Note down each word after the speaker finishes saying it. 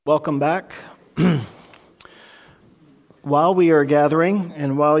Welcome back. While we are gathering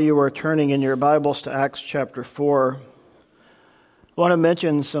and while you are turning in your Bibles to Acts chapter 4, I want to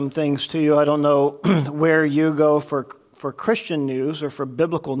mention some things to you. I don't know where you go for Christian news or for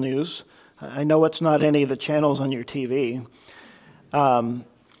biblical news. I know it's not any of the channels on your TV. I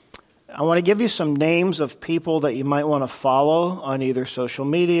want to give you some names of people that you might want to follow on either social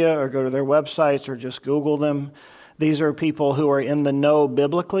media or go to their websites or just Google them. These are people who are in the know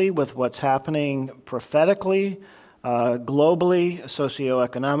biblically with what's happening prophetically, globally,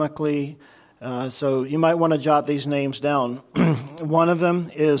 socioeconomically. So you might want to jot these names down. One of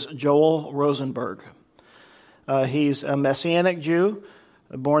them is Joel Rosenberg. He's a Messianic Jew,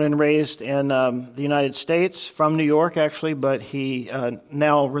 born and raised in the United States, from New York actually, but he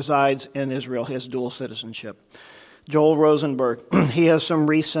now resides in Israel. He has dual citizenship. Joel Rosenberg. He has some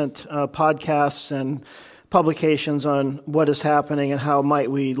recent podcasts and publications on what is happening and how might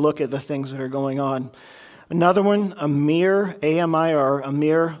we look at the things that are going on. Another one, Amir, A-M-I-R,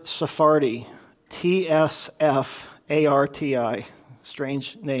 Amir Tsarfati, T-S-F-A-R-T-I.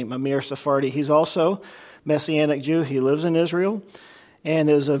 Strange name, Amir Tsarfati. He's also Messianic Jew. He lives in Israel and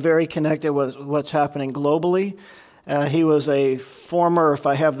is very connected with what's happening globally. He was a former, if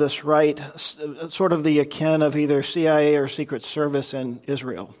I have this right, sort of the akin of either CIA or Secret Service in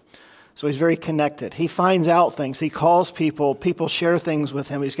Israel. So he's very connected. He finds out things. He calls people. People share things with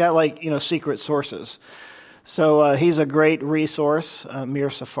him. He's got secret sources. So he's a great resource, Amir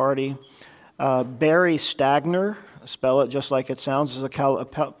Tsarfati. Barry Stagner, spell it just like it sounds, is a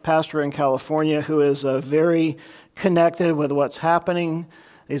pastor in California who is very connected with what's happening.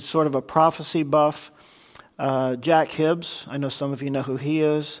 He's sort of a prophecy buff. Jack Hibbs, I know some of you know who he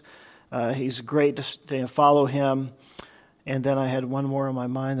is. He's great to follow him. And then I had one more in my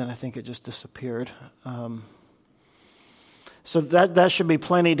mind, and I think it just disappeared. So that should be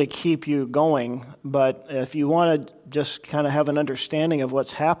plenty to keep you going. But if you want to just kind of have an understanding of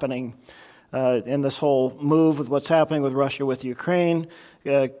what's happening in this whole move with what's happening with Russia, with Ukraine,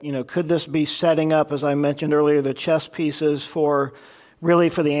 could this be setting up, as I mentioned earlier, the chess pieces for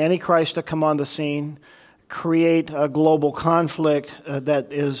the Antichrist to come on the scene, create a global conflict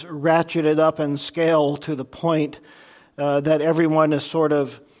that is ratcheted up in scale to the point that everyone is sort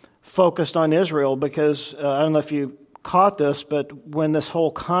of focused on Israel, because I don't know if you caught this, but when this whole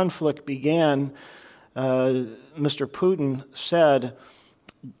conflict began, Mr. Putin said,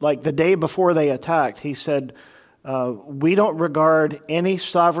 like the day before they attacked, he said, we don't regard any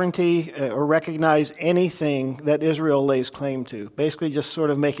sovereignty or recognize anything that Israel lays claim to. Basically just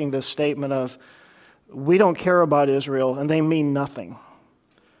sort of making this statement of, we don't care about Israel and they mean nothing.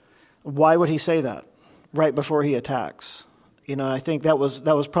 Why would he say that right before he attacks? I think that was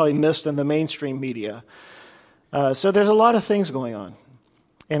probably missed in the mainstream media. So there's a lot of things going on,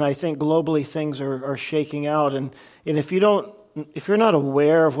 and I think globally things are shaking out. And if you're not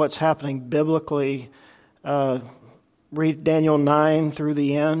aware of what's happening biblically, read Daniel 9 through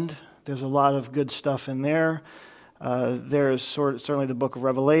the end. There's a lot of good stuff in there. There's certainly the book of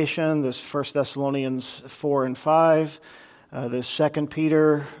Revelation. There's 1 Thessalonians 4 and 5. There's 2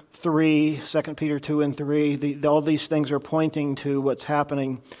 Peter 3, 2 Peter 2 and 3. All these things are pointing to what's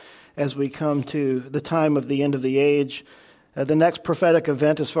happening as we come to the time of the end of the age. The next prophetic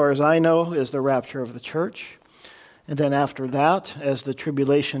event, as far as I know, is the rapture of the church. And then after that, as the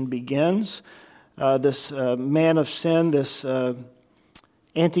tribulation begins, this man of sin, this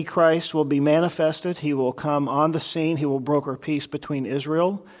Antichrist will be manifested. He will come on the scene. He will broker peace between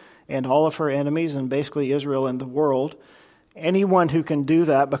Israel and all of her enemies, and basically Israel and the world. Anyone who can do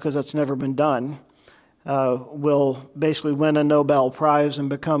that, because it's never been done, will basically win a Nobel Prize and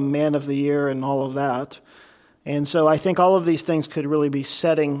become Man of the Year and all of that. And so I think all of these things could really be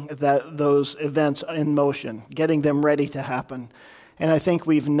setting those events in motion, getting them ready to happen. And I think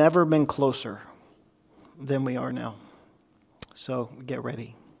we've never been closer than we are now. So get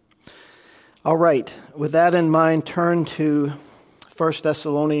ready. All right. With that in mind, turn to 1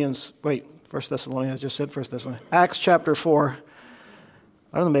 Thessalonians. I just said 1 Thessalonians. Acts chapter 4.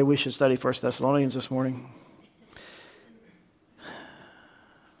 I don't know, maybe we should study 1 Thessalonians this morning.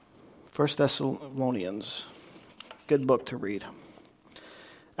 1 Thessalonians. Good book to read.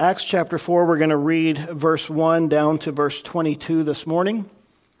 Acts chapter 4, we're going to read verse 1 down to verse 22 this morning.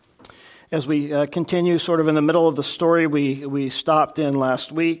 As we continue sort of in the middle of the story we stopped in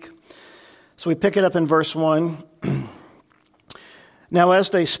last week. So we pick it up in verse 1. Now as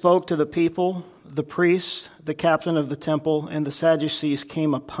they spoke to the people, the priests, the captain of the temple, and the Sadducees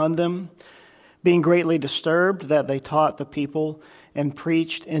came upon them, being greatly disturbed that they taught the people and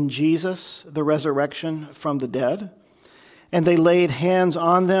preached in Jesus the resurrection from the dead. And they laid hands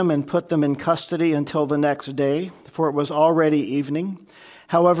on them and put them in custody until the next day, for it was already evening.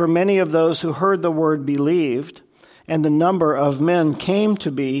 However, many of those who heard the word believed, and the number of men came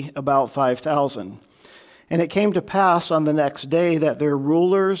to be about 5,000. And it came to pass on the next day that their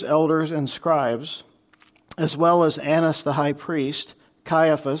rulers, elders, and scribes, as well as Annas the high priest,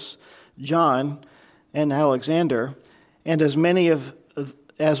 Caiaphas, John, and Alexander, and as many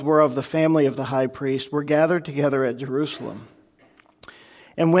as were of the family of the high priest, were gathered together at Jerusalem.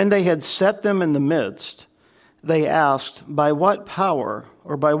 And when they had set them in the midst, they asked, "By what power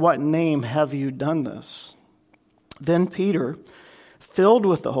or by what name have you done this?" Then Peter, filled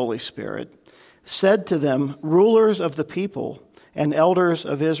with the Holy Spirit, said to them, "Rulers of the people and elders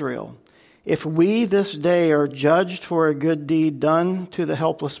of Israel, if we this day are judged for a good deed done to the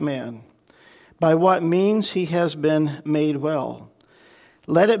helpless man, by what means he has been made well,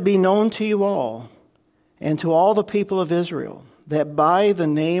 let it be known to you all and to all the people of Israel that by the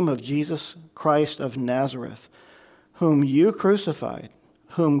name of Jesus Christ of Nazareth, whom you crucified,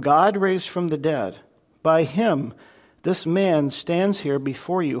 whom God raised from the dead, by him this man stands here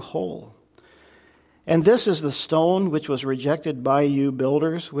before you whole. And this is the stone which was rejected by you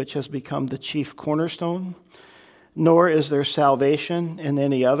builders, which has become the chief cornerstone. Nor is there salvation in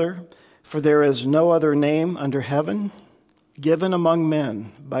any other, for there is no other name under heaven given among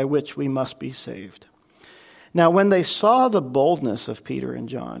men by which we must be saved." Now when they saw the boldness of Peter and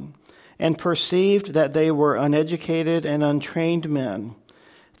John, and perceived that they were uneducated and untrained men,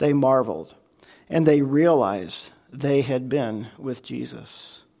 they marveled, and they realized they had been with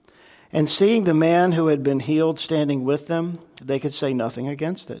Jesus. And seeing the man who had been healed standing with them, they could say nothing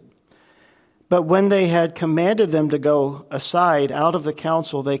against it. But when they had commanded them to go aside out of the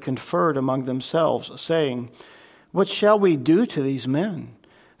council, they conferred among themselves, saying, "What shall we do to these men?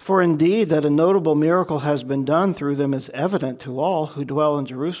 For indeed that a notable miracle has been done through them is evident to all who dwell in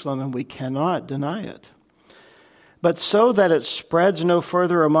Jerusalem, and we cannot deny it. But so that it spreads no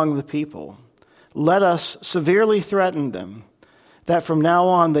further among the people, let us severely threaten them, that from now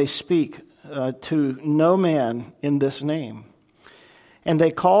on they speak to no man in this name." And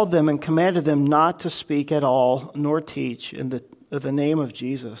they called them and commanded them not to speak at all, nor teach in the name of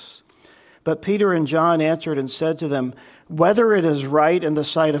Jesus. But Peter and John answered and said to them, "Whether it is right in the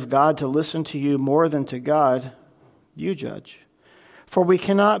sight of God to listen to you more than to God, you judge. For we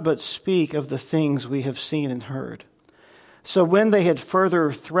cannot but speak of the things we have seen and heard." So when they had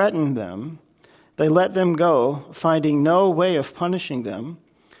further threatened them, they let them go, finding no way of punishing them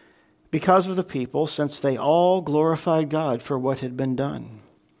because of the people, since they all glorified God for what had been done.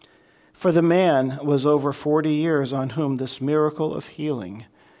 For the man was over 40 years on whom this miracle of healing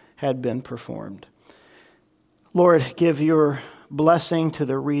had been performed. Lord, give your blessing to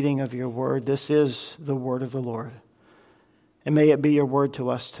the reading of your word. This is the word of the Lord. And may it be your word to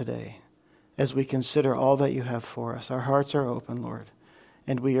us today as we consider all that you have for us. Our hearts are open, Lord,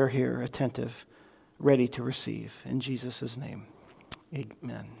 and we are here attentive, ready to receive. In Jesus' name,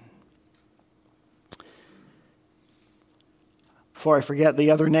 amen. Before I forget, the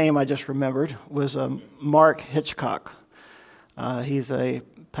other name I just remembered was Mark Hitchcock. He's a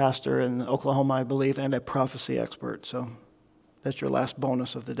pastor in Oklahoma, I believe, and a prophecy expert. So that's your last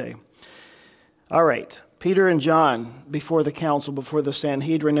bonus of the day. All right, Peter and John before the council, before the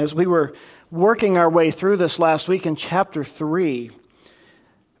Sanhedrin. As we were working our way through this last week in chapter 3,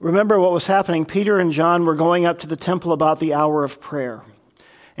 remember what was happening. Peter and John were going up to the temple about the hour of prayer.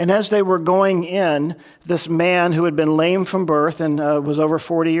 And as they were going in, this man who had been lame from birth and was over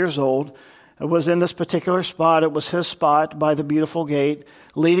 40 years old was in this particular spot. It was his spot by the beautiful gate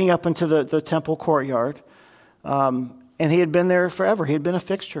leading up into the temple courtyard. And he had been there forever. He had been a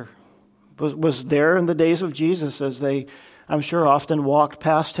fixture. Was there in the days of Jesus as they, I'm sure, often walked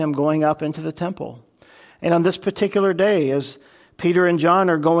past him going up into the temple. And on this particular day, as Peter and John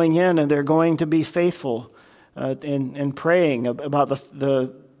are going in and they're going to be faithful in praying about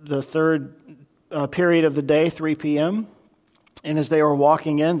the third period of the day, 3 p.m., and as they are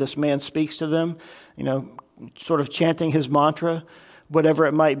walking in, this man speaks to them, sort of chanting his mantra, whatever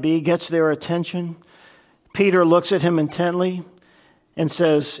it might be, gets their attention. Peter looks at him intently and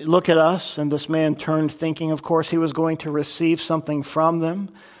says, "Look at us." And this man turned, thinking, of course, he was going to receive something from them.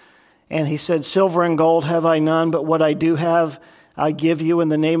 And he said, "Silver and gold have I none, but what I do have, I give you in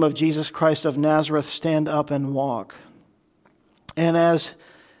the name of Jesus Christ of Nazareth. Stand up and walk." And as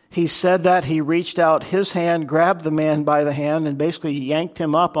he said that, he reached out his hand, grabbed the man by the hand, and basically yanked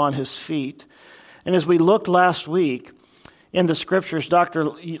him up on his feet. And as we looked last week in the scriptures, Dr.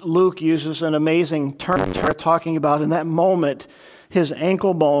 Luke uses an amazing term talking about in that moment his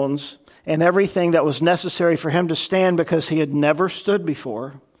ankle bones and everything that was necessary for him to stand because he had never stood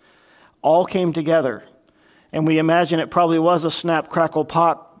before, all came together. And we imagine it probably was a snap, crackle,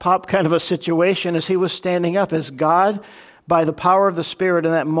 pop kind of a situation as he was standing up, as God, by the power of the Spirit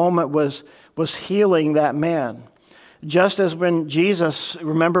in that moment, was healing that man. Just as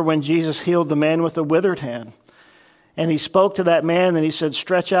remember when Jesus healed the man with the withered hand. And he spoke to that man and he said,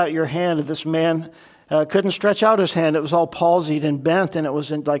 stretch out your hand. And this man couldn't stretch out his hand. It was all palsied and bent, and it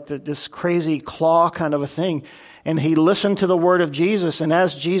was in like this crazy claw kind of a thing. And he listened to the word of Jesus, and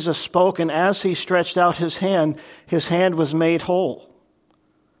as Jesus spoke and as he stretched out his hand was made whole.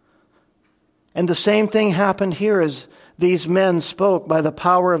 And the same thing happened here as these men spoke by the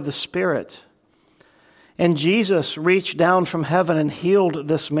power of the Spirit. And Jesus reached down from heaven and healed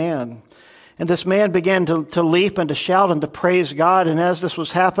this man. And this man began to leap and to shout and to praise God. And as this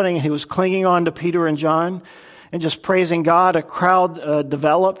was happening, he was clinging on to Peter and John and just praising God. A crowd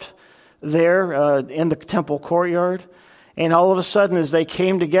developed there in the temple courtyard. And all of a sudden, as they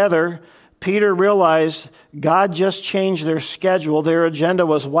came together, Peter realized God just changed their schedule. Their agenda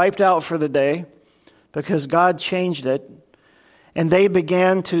was wiped out for the day because God changed it. And they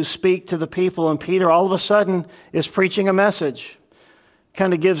began to speak to the people. And Peter, all of a sudden, is preaching a message.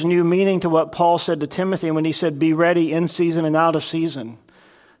 Kind of gives new meaning to what Paul said to Timothy when he said, be ready in season and out of season,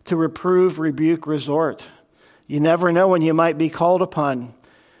 to reprove, rebuke, resort. You never know when you might be called upon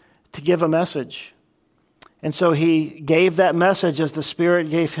to give a message. And so he gave that message as the Spirit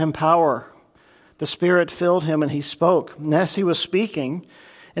gave him power. The Spirit filled him and he spoke. And as he was speaking,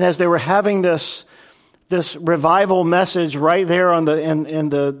 and as they were having this revival message right there in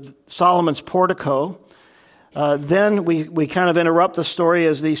the Solomon's portico, then we kind of interrupt the story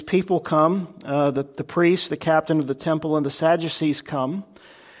as these people come, the priests, the captain of the temple, and the Sadducees come.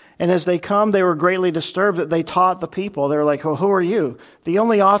 And as they come, they were greatly disturbed that they taught the people. They were like, well, who are you? The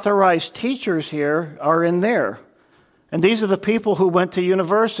only authorized teachers here are in there. And these are the people who went to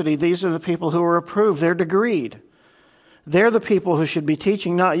university. These are the people who are approved. They're degreed. They're the people who should be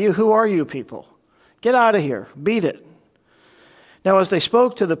teaching, not you. Who are you people? Get out of here. Beat it. Now, as they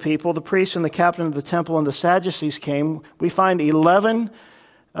spoke to the people, the priests and the captain of the temple and the Sadducees came. We find 11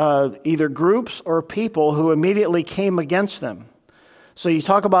 either groups or people who immediately came against them. So you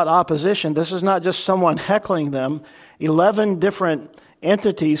talk about opposition. This is not just someone heckling them. 11 different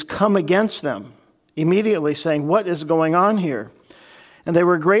entities come against them, immediately saying, what is going on here? And they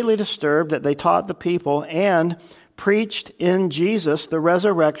were greatly disturbed that they taught the people and preached in Jesus the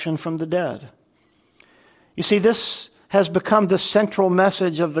resurrection from the dead. You see, this has become the central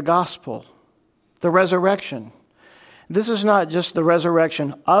message of the gospel, the resurrection. This is not just the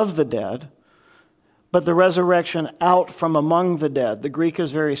resurrection of the dead, but the resurrection out from among the dead. The Greek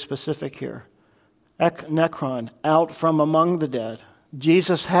is very specific here. Ek nekron, out from among the dead.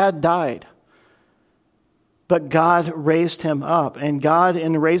 Jesus had died, but God raised him up, and God,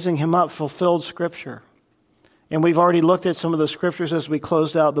 in raising him up, fulfilled Scripture. And we've already looked at some of the Scriptures as we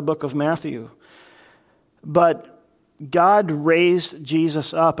closed out the book of Matthew. But God raised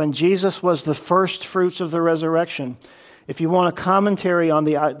Jesus up, and Jesus was the first fruits of the resurrection. If you want a commentary on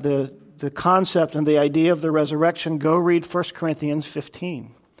the concept and the idea of the resurrection, go read 1 Corinthians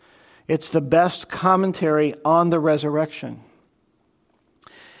 15. It's the best commentary on the resurrection.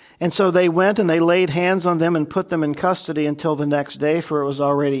 And so they went and they laid hands on them and put them in custody until the next day, for it was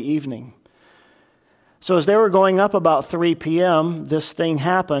already evening. So as they were going up about 3 p.m., this thing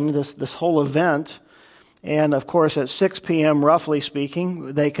happened, this whole event. And of course, at 6 p.m., roughly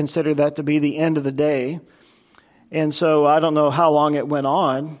speaking, they considered that to be the end of the day. And so I don't know how long it went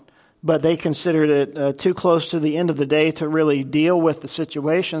on, but they considered it too close to the end of the day to really deal with the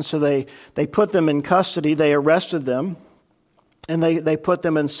situation. So they put them in custody. They arrested them, and they put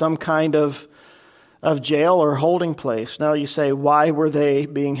them in some kind of jail or holding place. Now you say, why were they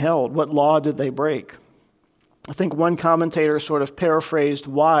being held? What law did they break? I think one commentator sort of paraphrased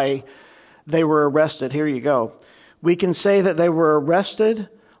why they were arrested. Here you go. We can say that they were arrested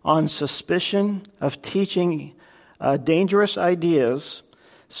on suspicion of teaching dangerous ideas,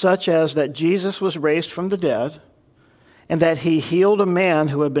 such as that Jesus was raised from the dead and that he healed a man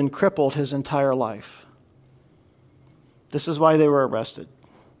who had been crippled his entire life. This is why they were arrested.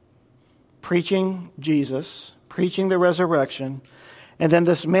 Preaching Jesus, preaching the resurrection, and then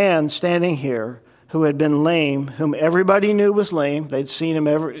this man standing here who had been lame, whom everybody knew was lame. They'd seen him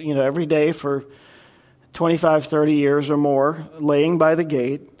every day for 25, 30 years or more, laying by the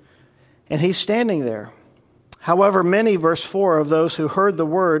gate, and he's standing there. However, many, verse 4, of those who heard the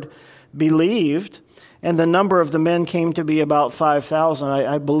word believed, and the number of the men came to be about 5,000.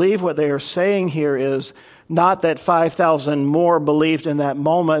 I believe what they are saying here is Not that 5,000 more believed in that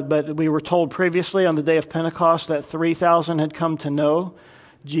moment, but we were told previously on the day of Pentecost that 3,000 had come to know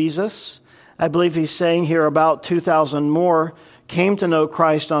Jesus. I believe he's saying here about 2,000 more came to know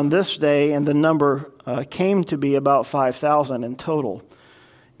Christ on this day, and the number came to be about 5,000 in total.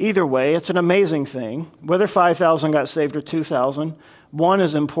 Either way, it's an amazing thing. Whether 5,000 got saved or 2,000, one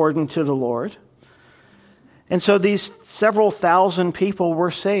is important to the Lord. And so these several thousand people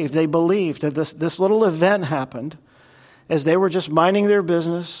were saved. They believed that this little event happened as they were just minding their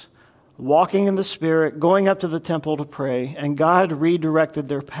business, walking in the Spirit, going up to the temple to pray, and God redirected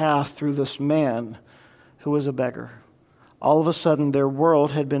their path through this man who was a beggar. All of a sudden, their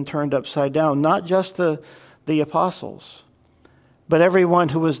world had been turned upside down. Not just the apostles, but everyone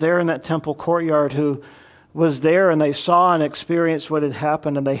who was there in that temple courtyard, who was there and they saw and experienced what had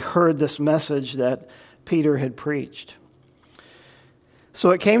happened, and they heard this message that Peter had preached. So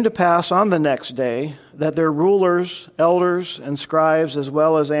it came to pass on the next day that their rulers, elders, and scribes, as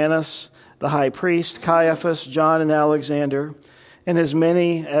well as Annas, the high priest, Caiaphas, John, and Alexander, and as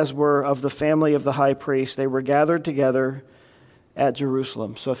many as were of the family of the high priest, they were gathered together at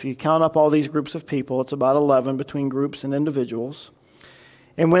Jerusalem. So if you count up all these groups of people, it's about 11 between groups and individuals.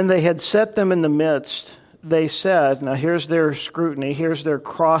 And when they had set them in the midst, they said, now here's their scrutiny, here's their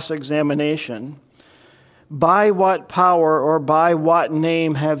cross-examination, by what power or by what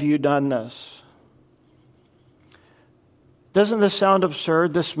name have you done this? Doesn't this sound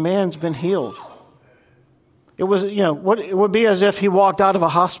absurd? This man's been healed. It was, it would be as if he walked out of a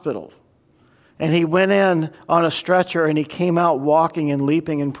hospital and he went in on a stretcher and he came out walking and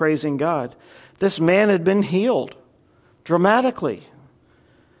leaping and praising God. This man had been healed dramatically.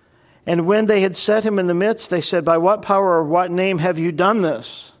 And when they had set him in the midst, they said, by what power or what name have you done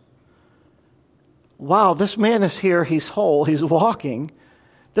this? Wow, this man is here, he's whole, he's walking.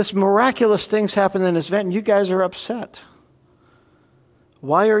 This miraculous thing's happened in this event, and you guys are upset.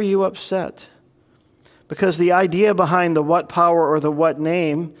 Why are you upset? Because the idea behind the what power or the what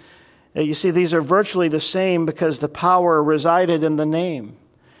name, you see, these are virtually the same because the power resided in the name.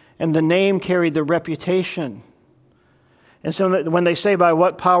 And the name carried the reputation. And so when they say by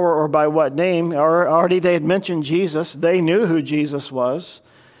what power or by what name, already they had mentioned Jesus. They knew who Jesus was.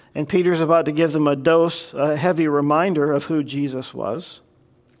 And Peter's about to give them a heavy reminder of who Jesus was.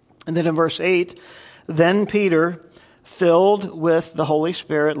 And then in verse 8, then Peter, filled with the Holy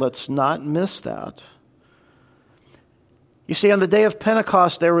Spirit, let's not miss that. You see, on the day of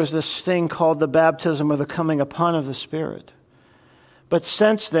Pentecost, there was this thing called the baptism or the coming upon of the Spirit. But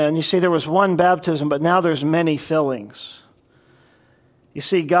since then, you see, there was one baptism, but now there's many fillings. You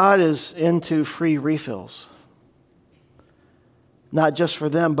see, God is into free refills. Not just for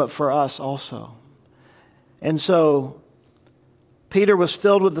them, but for us also. And so Peter was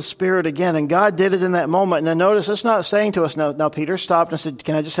filled with the Spirit again, and God did it in that moment. And now notice, it's not saying to us, now Peter stopped and said,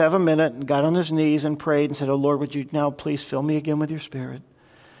 can I just have a minute? And got on his knees and prayed and said, oh Lord, would you now please fill me again with your Spirit?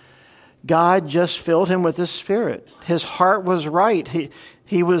 God just filled him with his Spirit. His heart was right.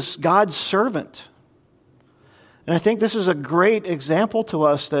 He was God's servant. And I think this is a great example to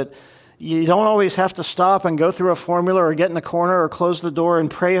us that you don't always have to stop and go through a formula or get in a corner or close the door and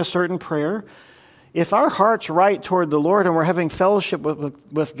pray a certain prayer. If our heart's right toward the Lord and we're having fellowship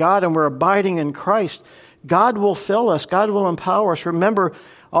with God and we're abiding in Christ, God will fill us. God will empower us. Remember,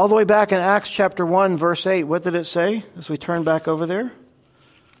 all the way back in Acts chapter 1, verse 8, what did it say as we turn back over there?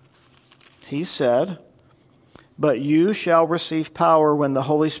 He said, but you shall receive power when the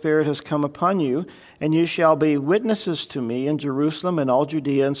Holy Spirit has come upon you, and you shall be witnesses to me in Jerusalem and all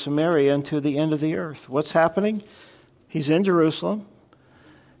Judea and Samaria and to the end of the earth. What's happening? He's in Jerusalem.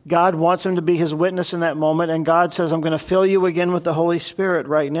 God wants him to be his witness in that moment, and God says, I'm going to fill you again with the Holy Spirit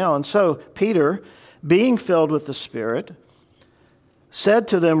right now. And so Peter, being filled with the Spirit, said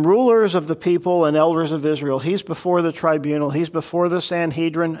to them, rulers of the people and elders of Israel, he's before the tribunal, he's before the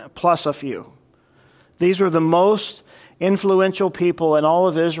Sanhedrin, plus a few. These were the most influential people in all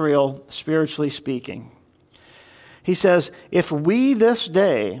of Israel, spiritually speaking. He says, if we this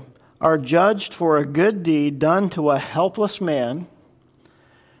day are judged for a good deed done to a helpless man,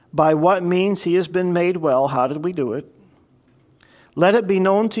 by what means he has been made well, how did we do it? Let it be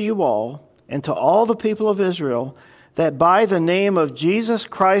known to you all and to all the people of Israel that by the name of Jesus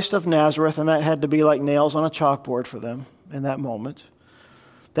Christ of Nazareth, and that had to be like nails on a chalkboard for them in that moment,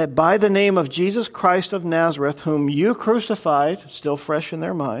 that by the name of Jesus Christ of Nazareth, whom you crucified, still fresh in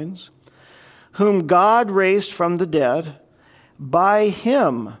their minds, whom God raised from the dead, by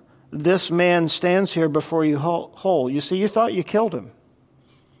him this man stands here before you whole. You see, you thought you killed him.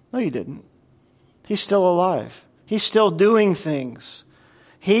 No, you didn't. He's still alive. He's still doing things.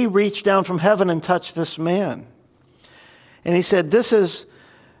 He reached down from heaven and touched this man. And he said, this is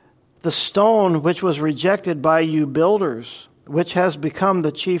the stone which was rejected by you builders, which has become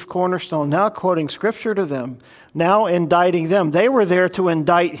the chief cornerstone. Now quoting Scripture to them, now indicting them. They were there to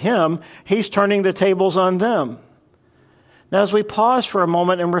indict him. He's turning the tables on them. Now as we pause for a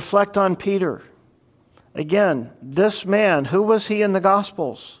moment and reflect on Peter, again, this man, who was he in the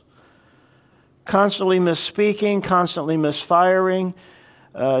Gospels? Constantly misspeaking, constantly misfiring,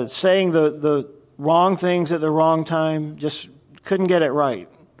 saying the wrong things at the wrong time, just couldn't get it right.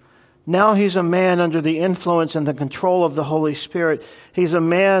 Now he's a man under the influence and the control of the Holy Spirit. He's a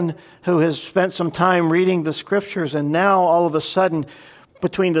man who has spent some time reading the Scriptures, and now all of a sudden,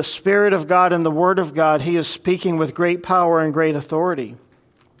 between the Spirit of God and the Word of God, he is speaking with great power and great authority.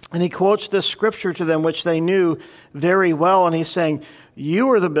 And he quotes this Scripture to them, which they knew very well, and he's saying, you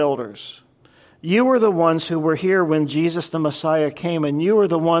are the builders. You were the ones who were here when Jesus the Messiah came, and you are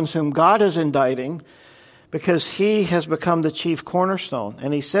the ones whom God is indicting, because he has become the chief cornerstone.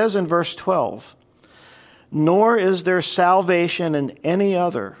 And he says in verse 12, nor is there salvation in any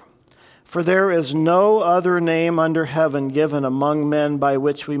other, for there is no other name under heaven given among men by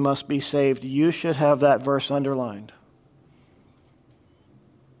which we must be saved. You should have that verse underlined.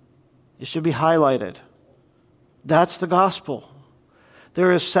 It should be highlighted. That's the gospel.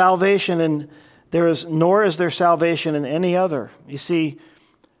 There is salvation nor is there salvation in any other. You see,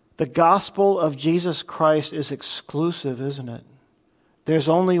 the gospel of Jesus Christ is exclusive, isn't it? There's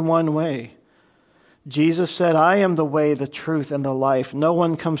only one way. Jesus said, I am the way, the truth, and the life. No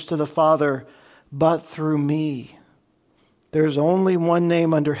one comes to the Father but through me. There's only one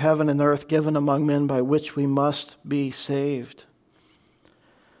name under heaven and earth given among men by which we must be saved.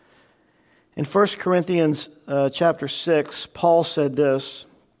 In 1 Corinthians chapter 6, Paul said this.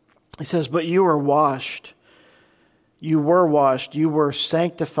 He says, but you were washed. You were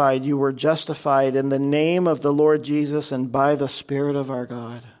sanctified, you were justified in the name of the Lord Jesus and by the Spirit of our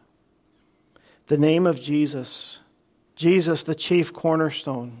God. The name of Jesus. Jesus, the chief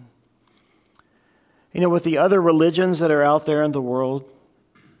cornerstone. You know, with the other religions that are out there in the world,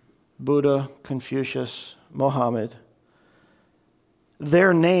 Buddha, Confucius, Mohammed,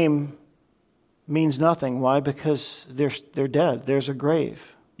 their name means nothing. Why? Because they're dead. There's a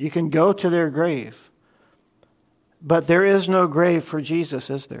grave. You can go to their grave. But there is no grave for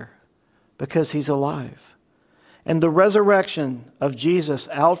Jesus, is there? Because he's alive. And the resurrection of Jesus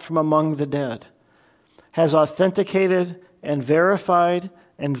out from among the dead has authenticated and verified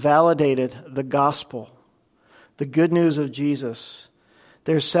and validated the gospel, the good news of Jesus.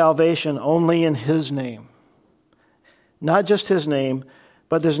 There's salvation only in his name. Not just his name,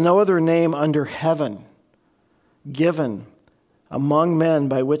 but there's no other name under heaven given among men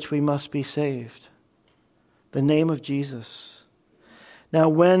by which we must be saved. The name of Jesus. Now,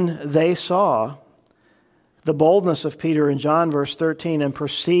 when they saw the boldness of Peter and John, verse 13, and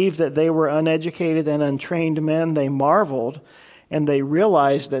perceived that they were uneducated and untrained men, they marveled, and they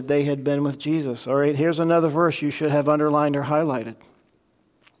realized that they had been with Jesus. All right, here's another verse you should have underlined or highlighted.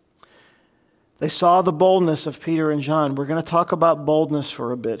 They saw the boldness of Peter and John. We're going to talk about boldness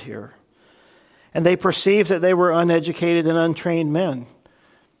for a bit here. And they perceived that they were uneducated and untrained men.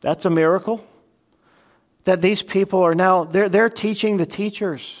 That's a miracle. That these people are now, they're teaching the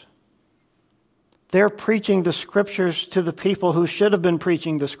teachers. They're preaching the Scriptures to the people who should have been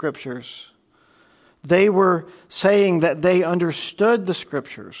preaching the Scriptures. They were saying that they understood the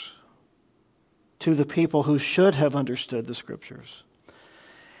Scriptures to the people who should have understood the Scriptures.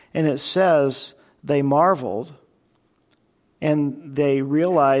 And it says they marveled and they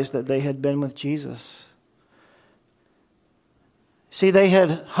realized that they had been with Jesus. See, they had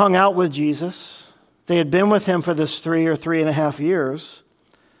hung out with Jesus. They had been with him for this 3 or 3.5 years.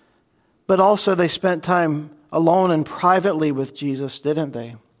 But also they spent time alone and privately with Jesus, didn't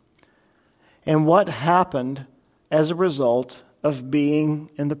they? And what happened as a result of being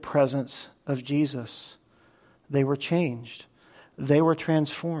in the presence of Jesus? They were changed. They were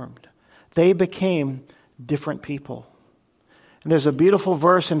transformed. They became different people. And there's a beautiful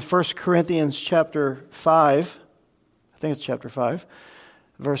verse in 1 Corinthians chapter 5, I think it's chapter 5,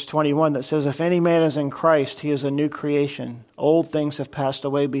 verse 21, that says, if any man is in Christ, he is a new creation. Old things have passed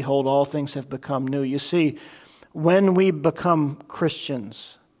away. Behold, all things have become new. You see, when we become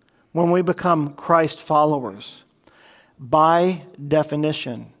Christians, when we become Christ followers, by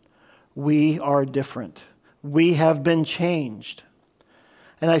definition, we are different. We have been changed.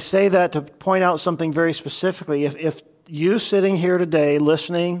 And I say that to point out something very specifically. If you sitting here today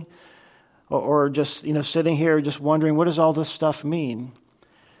listening or just sitting here just wondering, what does all this stuff mean?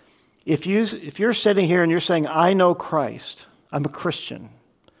 If you're sitting here and you're saying, I know Christ, I'm a Christian,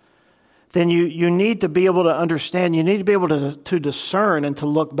 then you need to be able to understand, you need to be able to discern and to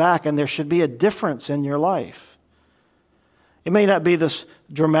look back, and there should be a difference in your life. It may not be this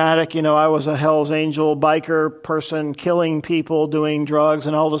dramatic, I was a Hell's Angel biker person killing people, doing drugs,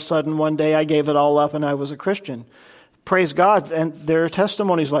 and all of a sudden one day I gave it all up and I was a Christian. Praise God, and there are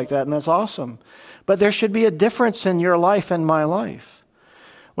testimonies like that, and that's awesome. But there should be a difference in your life and my life.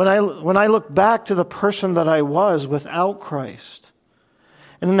 When I look back to the person that I was without Christ,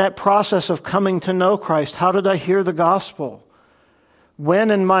 and in that process of coming to know Christ, how did I hear the gospel? When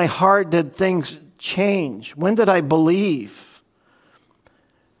in my heart did things change? When did I believe?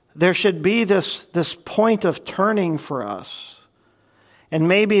 There should be this point of turning for us. And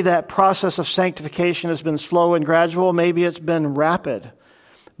maybe that process of sanctification has been slow and gradual. Maybe it's been rapid.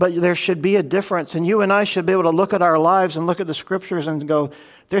 But there should be a difference. And you and I should be able to look at our lives and look at the Scriptures and go,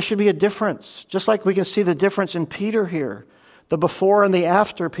 there should be a difference. Just like we can see the difference in Peter here, the before and the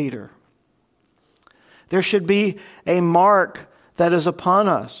after Peter. There should be a mark that is upon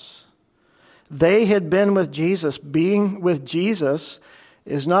us. They had been with Jesus. Being with Jesus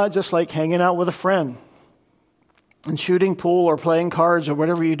is not just like hanging out with a friend and shooting pool or playing cards or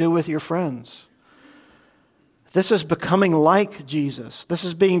whatever you do with your friends. This is becoming like Jesus. This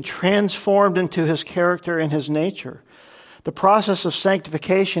is being transformed into His character and His nature. The process of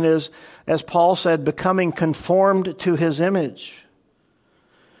sanctification is, as Paul said, becoming conformed to His image.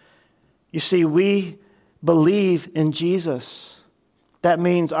 You see, we believe in Jesus. That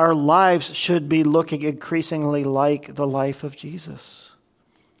means our lives should be looking increasingly like the life of Jesus.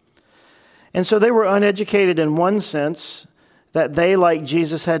 And so they were uneducated in one sense, that they, like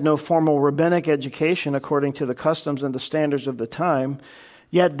Jesus, had no formal rabbinic education according to the customs and the standards of the time.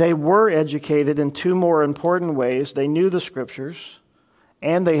 Yet they were educated in two more important ways. They knew the Scriptures,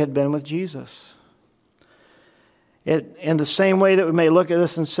 and they had been with Jesus. In the same way that we may look at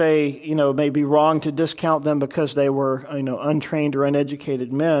this and say, it may be wrong to discount them because they were, untrained or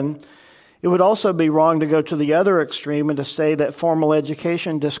uneducated men, it would also be wrong to go to the other extreme and to say that formal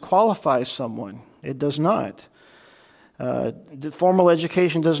education disqualifies someone. It does not. Formal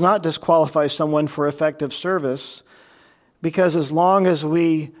education does not disqualify someone for effective service, because as long as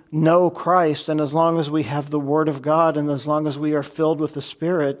we know Christ and as long as we have the Word of God and as long as we are filled with the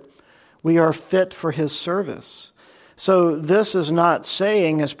Spirit, we are fit for His service. So this is not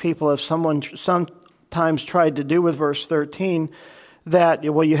saying, as people have sometimes tried to do with verse 13, that,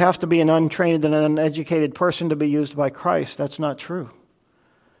 you have to be an untrained and an uneducated person to be used by Christ. That's not true.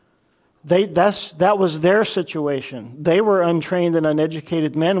 That was their situation. They were untrained and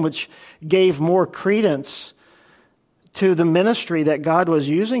uneducated men, which gave more credence to the ministry that God was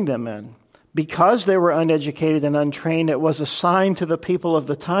using them in. Because they were uneducated and untrained, it was a sign to the people of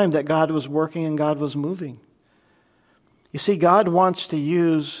the time that God was working and God was moving. You see, God wants to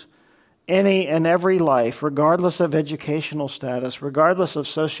use any and every life, regardless of educational status, regardless of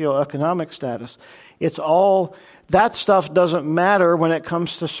socioeconomic status. That stuff doesn't matter when it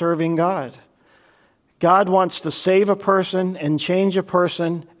comes to serving God. God wants to save a person and change a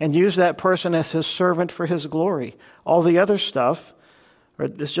person and use that person as His servant for His glory. All the other stuff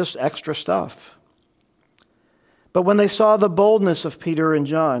is just extra stuff. But when they saw the boldness of Peter and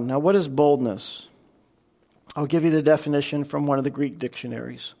John, now what is boldness? I'll give you the definition from one of the Greek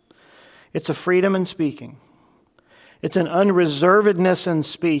dictionaries. It's a freedom in speaking. It's an unreservedness in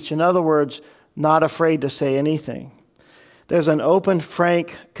speech. In other words, not afraid to say anything. There's an open,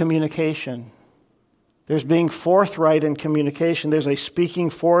 frank communication. There's being forthright in communication. There's a speaking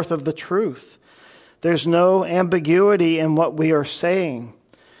forth of the truth. There's no ambiguity in what we are saying.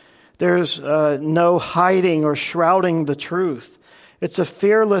 There's no hiding or shrouding the truth. It's a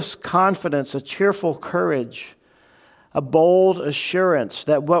fearless confidence, a cheerful courage, a bold assurance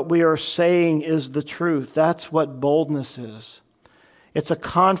that what we are saying is the truth. That's what boldness is. It's a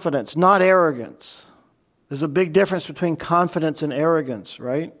confidence, not arrogance. There's a big difference between confidence and arrogance,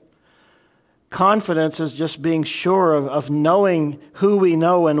 right? Confidence is just being sure of knowing who we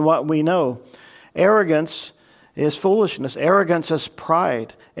know and what we know. Arrogance is foolishness. Arrogance is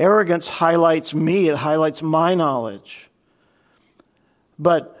pride. Arrogance highlights me. It highlights my knowledge.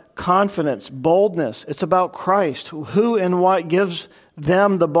 But confidence, boldness, it's about Christ. Who and what gives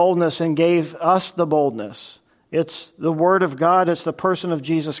them the boldness and gave us the boldness? It's the Word of God. It's the person of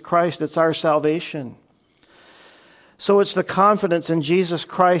Jesus Christ. It's our salvation. So it's the confidence in Jesus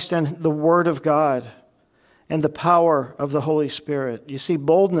Christ and the Word of God and the power of the Holy Spirit. You see,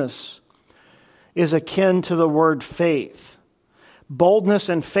 boldness is akin to the word faith. Boldness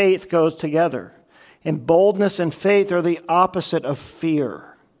and faith goes together. And boldness and faith are the opposite of fear.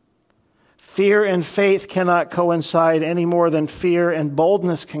 Fear and faith cannot coincide any more than fear and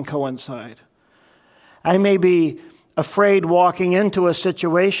boldness can coincide. I may be afraid walking into a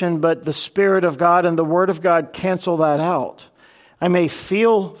situation, but the Spirit of God and the Word of God cancel that out. I may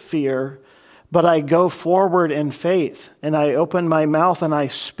feel fear, but I go forward in faith, and I open my mouth and I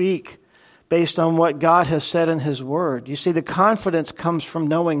speak based on what God has said in His Word. You see, the confidence comes from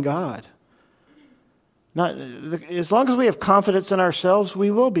knowing God. As long as we have confidence in ourselves,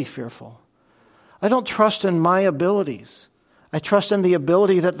 we will be fearful. I don't trust in my abilities. I trust in the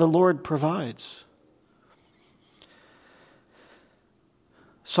ability that the Lord provides.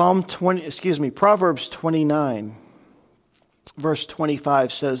 Proverbs 29, verse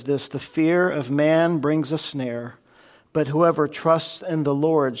 25 says this, "The fear of man brings a snare, but whoever trusts in the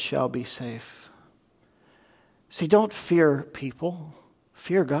Lord shall be safe." See, don't fear people.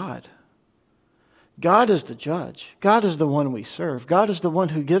 Fear God. God is the judge. God is the one we serve. God is the one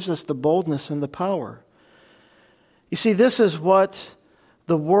who gives us the boldness and the power. You see, this is what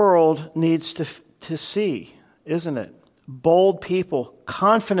the world needs to see, isn't it? Bold people,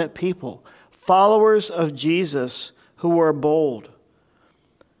 confident people, followers of Jesus who are bold.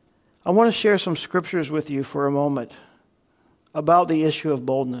 I want to share some scriptures with you for a moment about the issue of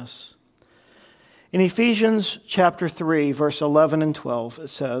boldness. In Ephesians chapter 3, verse 11 and 12, it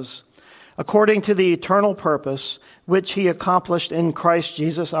says, "According to the eternal purpose which He accomplished in Christ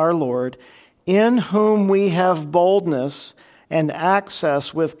Jesus our Lord, in whom we have boldness and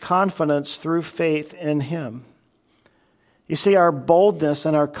access with confidence through faith in Him." You see, our boldness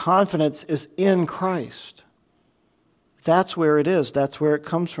and our confidence is in Christ. That's where it is. That's where it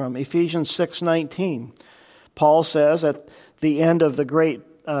comes from. Ephesians 6:19. Paul says at the end of the great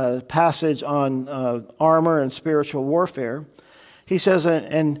passage on armor and spiritual warfare, he says,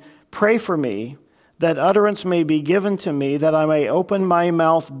 "And pray for me, that utterance may be given to me, that I may open my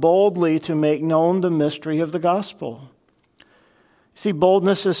mouth boldly to make known the mystery of the gospel." See,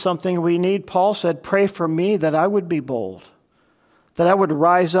 boldness is something we need. Paul said, "Pray for me that I would be bold, that I would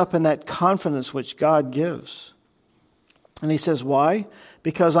rise up in that confidence which God gives." And he says, why?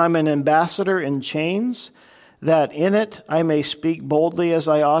 "Because I'm an ambassador in chains, that in it I may speak boldly as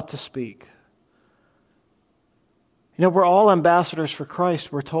I ought to speak." You know, we're all ambassadors for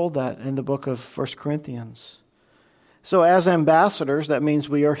Christ. We're told that in the book of 1 Corinthians. So as ambassadors, that means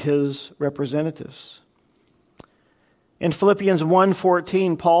we are His representatives. In Philippians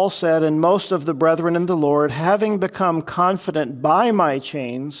 1:14, Paul said, "And most of the brethren in the Lord, having become confident by my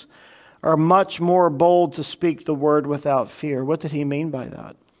chains, are much more bold to speak the word without fear." What did he mean by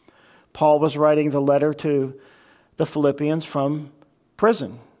that? Paul was writing the letter to the Philippians from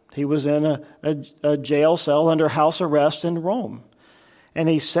prison. He was in a jail cell under house arrest in Rome. And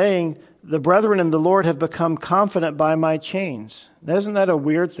he's saying, "The brethren in the Lord have become confident by my chains." Now, isn't that a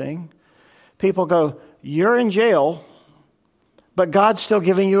weird thing? People go, "You're in jail, but God's still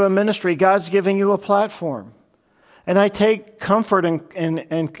giving you a ministry. God's giving you a platform." And I take comfort and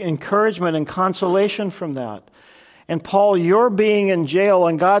encouragement and consolation from that. And Paul, your being in jail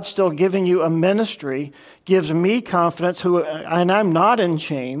and God still giving you a ministry gives me confidence, and I'm not in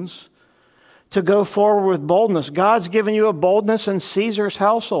chains, to go forward with boldness. God's given you a boldness in Caesar's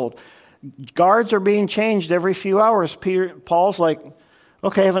household. Guards are being changed every few hours. Paul's like,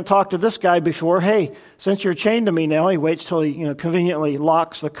 "Okay, I haven't talked to this guy before. Hey, since you're chained to me now," he waits till he conveniently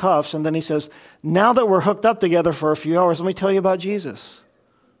locks the cuffs, and then he says, "Now that we're hooked up together for a few hours, let me tell you about Jesus."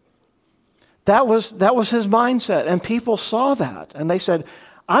 That was his mindset, and people saw that, and they said,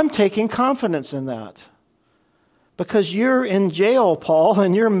 "I'm taking confidence in that." Because you're in jail, Paul,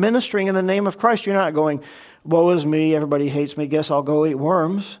 and you're ministering in the name of Christ. You're not going, "Woe is me, everybody hates me, guess I'll go eat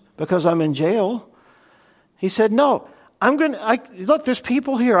worms because I'm in jail." He said, "No, look, there's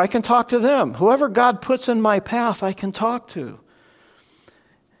people here. I can talk to them. Whoever God puts in my path, I can talk to."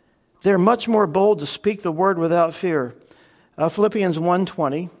 They're much more bold to speak the word without fear. Philippians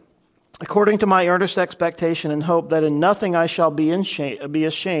 1:20, "According to my earnest expectation and hope that in nothing I shall be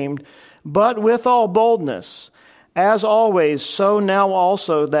ashamed, but with all boldness, as always, so now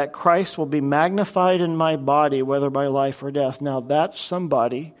also that Christ will be magnified in my body, whether by life or death." Now that's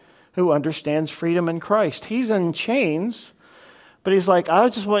somebody who understands freedom in Christ. He's in chains, but he's like, "I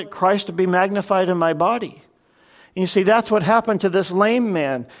just want Christ to be magnified in my body." And you see, that's what happened to this lame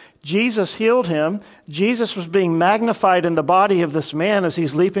man. Jesus healed him. Jesus was being magnified in the body of this man as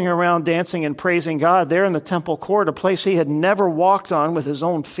he's leaping around, dancing and praising God there in the temple court, a place he had never walked on with his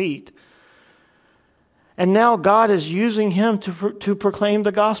own feet. And now God is using him to proclaim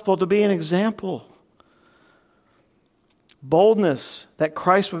the gospel, to be an example. Boldness, that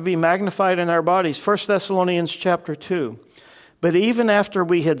Christ would be magnified in our bodies. 1 Thessalonians chapter 2. But even after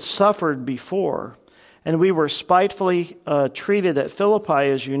we had suffered before, and we were spitefully treated at Philippi,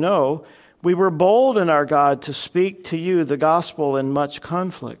 as you know, we were bold in our God to speak to you the gospel in much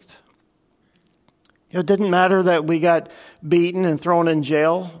conflict. It didn't matter that we got beaten and thrown in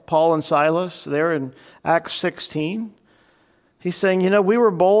jail, Paul and Silas, there in Acts 16. He's saying, we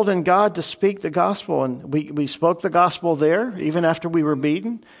were bold in God to speak the gospel, and we spoke the gospel there, even after we were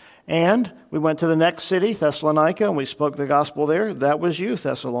beaten. And we went to the next city, Thessalonica, and we spoke the gospel there. That was you,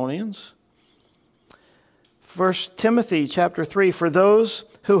 Thessalonians. 1 Timothy chapter 3, for those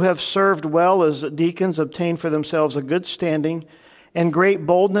who have served well as deacons obtain for themselves a good standing and great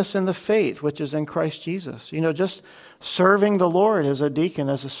boldness in the faith, which is in Christ Jesus. Just serving the Lord as a deacon,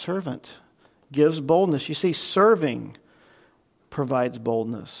 as a servant, gives boldness. You see, serving provides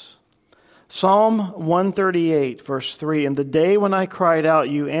boldness. Psalm 138, verse 3, in the day when I cried out,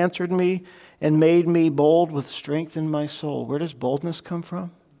 you answered me and made me bold with strength in my soul. Where does boldness come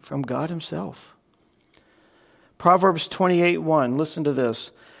from? From God himself. Proverbs 28:1, listen to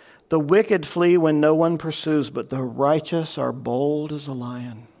this. The wicked flee when no one pursues, but the righteous are bold as a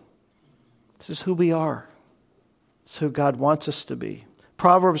lion. This is who we are. It's who God wants us to be.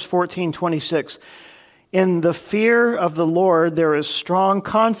 Proverbs 14:26, in the fear of the Lord there is strong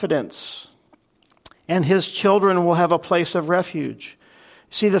confidence, and his children will have a place of refuge.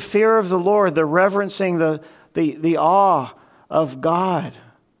 See, the fear of the Lord, the reverencing, the awe of God,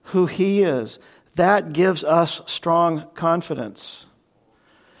 who he is, that gives us strong confidence.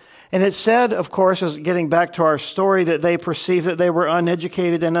 And it said, of course, as getting back to our story, that they perceived that they were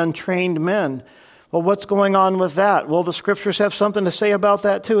uneducated and untrained men. Well, what's going on with that? Well, the scriptures have something to say about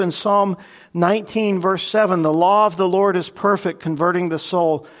that too. In Psalm 19, verse 7, the law of the Lord is perfect, converting the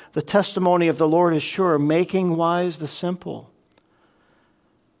soul. The testimony of the Lord is sure, making wise the simple.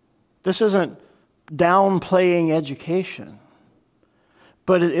 This isn't downplaying education,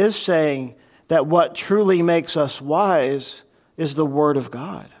 but it is saying that what truly makes us wise is the Word of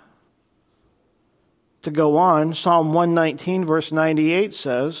God. To go on, Psalm 119, verse 98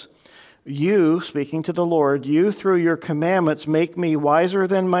 says, you, speaking to the Lord, you through your commandments make me wiser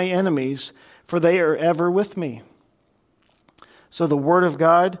than my enemies, for they are ever with me. So the Word of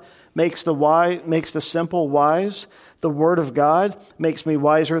God makes the simple wise. The Word of God makes me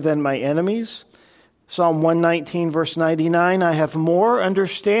wiser than my enemies. Psalm 119, verse 99, I have more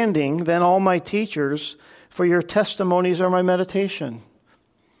understanding than all my teachers, for your testimonies are my meditation.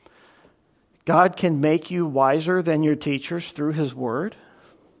 God can make you wiser than your teachers through his word?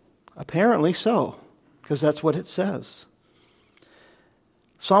 Apparently so, because that's what it says.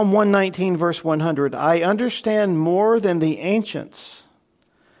 Psalm 119, verse 100, I understand more than the ancients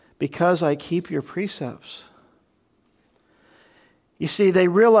because I keep your precepts. You see, they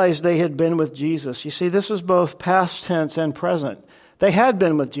realized they had been with Jesus. You see, this was both past tense and present. They had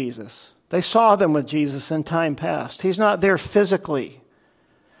been with Jesus. They saw them with Jesus in time past. He's not there physically.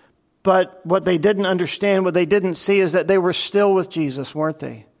 But what they didn't understand, what they didn't see, is that they were still with Jesus, weren't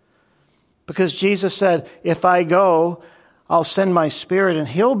they? Because Jesus said, if I go, I'll send my Spirit and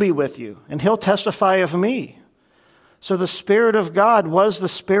he'll be with you and he'll testify of me. So the Spirit of God was the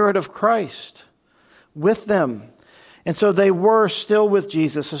Spirit of Christ with them. And so they were still with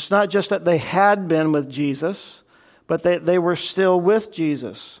Jesus. It's not just that they had been with Jesus, but they were still with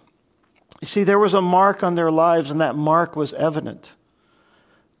Jesus. You see, there was a mark on their lives, and that mark was evident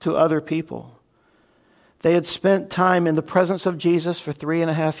to other people. They had spent time in the presence of Jesus for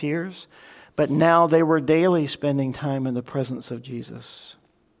 3.5 years, but now they were daily spending time in the presence of Jesus.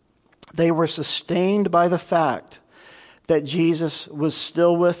 They were sustained by the fact that Jesus was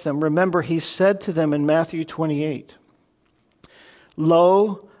still with them. Remember, he said to them in Matthew 28,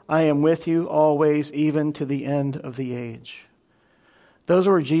 lo, I am with you always, even to the end of the age. Those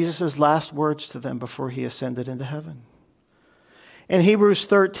were Jesus' last words to them before he ascended into heaven. In Hebrews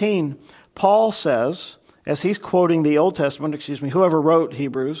 13, Paul says, as he's quoting the Old Testament, whoever wrote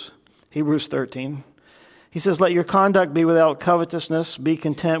Hebrews 13, he says, let your conduct be without covetousness, be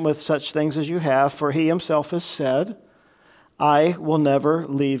content with such things as you have, for he himself has said, I will never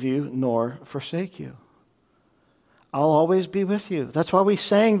leave you nor forsake you. I'll always be with you. That's why we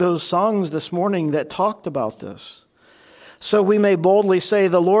sang those songs this morning that talked about this. So we may boldly say,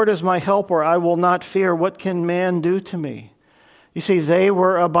 the Lord is my helper, I will not fear. What can man do to me? You see, they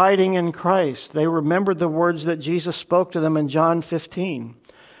were abiding in Christ. They remembered the words that Jesus spoke to them in John 15.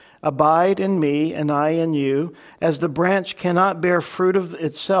 Abide in me and I in you, as the branch cannot bear fruit of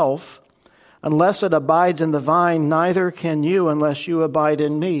itself unless it abides in the vine, neither can you unless you abide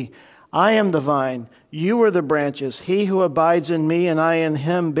in me. I am the vine, you are the branches. He who abides in me and I in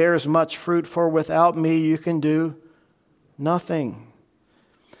him bears much fruit, for without me you can do Nothing.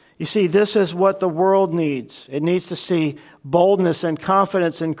 You see, this is what the world needs. It needs to see boldness and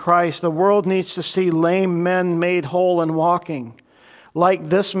confidence in Christ. The world needs to see lame men made whole and walking, like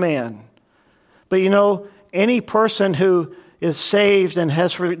this man. But you know, any person who is saved and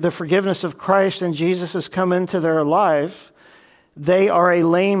has the forgiveness of Christ and Jesus has come into their life, they are a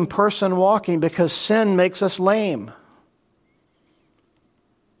lame person walking because sin makes us lame.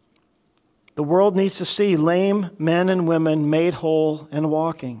 The world needs to see lame men and women made whole and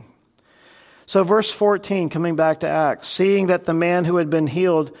walking. So verse 14, coming back to Acts, seeing the man who had been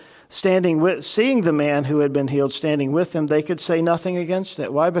healed standing with him, they could say nothing against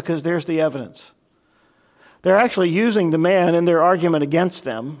it. Why? Because there's the evidence. They're actually using the man in their argument against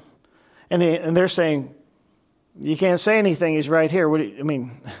them, and they're saying, you can't say anything, he's right here.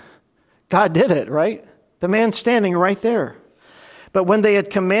 God did it, right? The man's standing right there. But when they had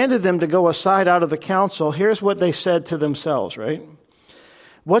commanded them to go aside out of the council, here's what they said to themselves, right?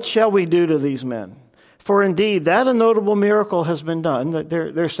 What shall we do to these men? For indeed, that a notable miracle has been done.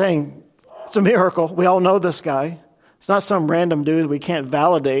 They're saying, it's a miracle. We all know this guy. It's not some random dude we can't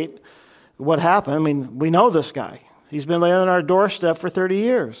validate what happened. We know this guy. He's been laying on our doorstep for 30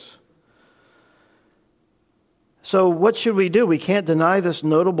 years. So what should we do? We can't deny this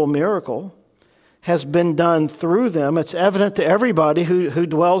notable miracle has been done through them. It's evident to everybody who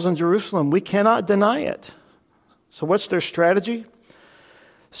dwells in Jerusalem. We cannot deny it. So what's their strategy?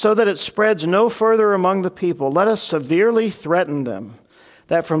 So that it spreads no further among the people, let us severely threaten them,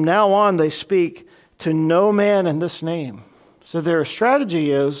 that from now on they speak to no man in this name. So their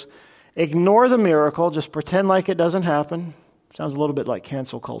strategy is ignore the miracle, just pretend like it doesn't happen. Sounds a little bit like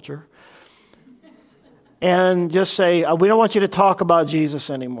cancel culture. And just say, we don't want you to talk about Jesus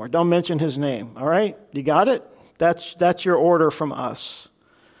anymore. Don't mention his name. All right? You got it? That's your order from us.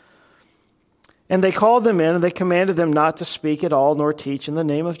 And they called them in, and they commanded them not to speak at all, nor teach in the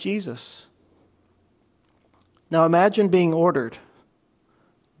name of Jesus. Now imagine being ordered.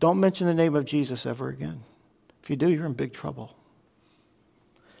 Don't mention the name of Jesus ever again. If you do, you're in big trouble.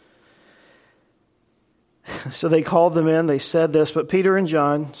 So they called them in, they said this, but Peter and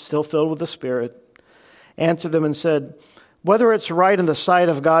John, still filled with the Spirit, answered them and said, whether it's right in the sight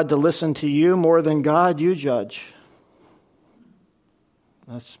of God to listen to you more than God, you judge.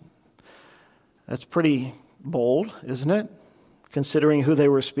 That's pretty bold, isn't it? Considering who they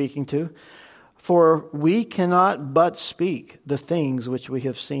were speaking to. For we cannot but speak the things which we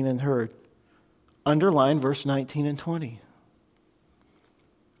have seen and heard. Underline verse 19 and 20.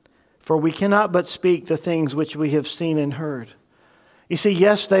 For we cannot but speak the things which we have seen and heard. You see,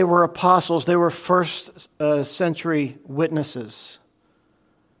 yes, they were apostles. They were first century witnesses.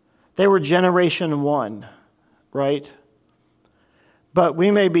 They were generation 1, right? But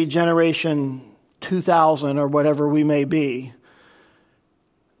we may be generation 2000 or whatever we may be.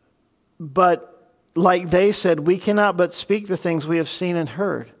 But like they said, we cannot but speak the things we have seen and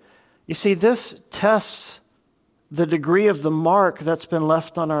heard. You see, this tests the degree of the mark that's been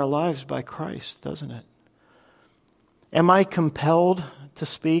left on our lives by Christ, doesn't it? Am I compelled to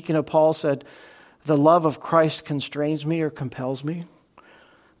speak? Paul said, the love of Christ constrains me or compels me.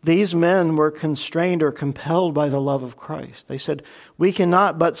 These men were constrained or compelled by the love of Christ. They said, we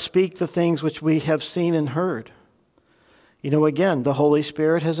cannot but speak the things which we have seen and heard. Again, the Holy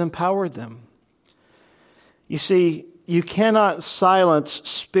Spirit has empowered them. You see, you cannot silence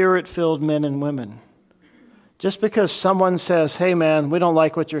Spirit-filled men and women. Just because someone says, hey man, we don't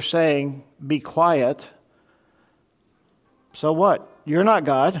like what you're saying, be quiet. So what? You're not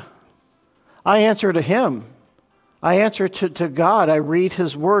God. I answer to Him. I answer to God. I read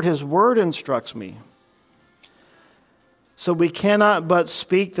His Word. His Word instructs me. So we cannot but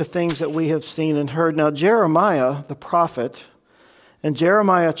speak the things that we have seen and heard. Now Jeremiah, the prophet, in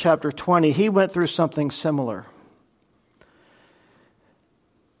Jeremiah chapter 20, he went through something similar.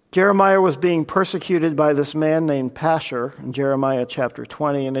 Jeremiah was being persecuted by this man named Pashur in Jeremiah chapter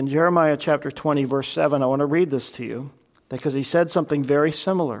 20. And in Jeremiah chapter 20, verse 7, I want to read this to you because he said something very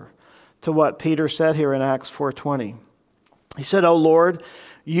similar to what Peter said here in Acts 4:20. He said, O Lord,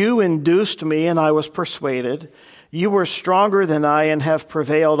 you induced me and I was persuaded. You were stronger than I and have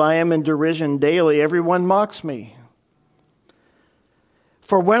prevailed. I am in derision daily. Everyone mocks me.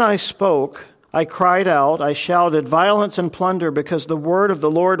 For when I spoke, I cried out, I shouted, violence and plunder, because the word of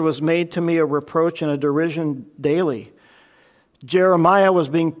the Lord was made to me a reproach and a derision daily. Jeremiah was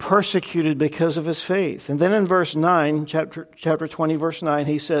being persecuted because of his faith. And then in verse 9, chapter 20, verse 9,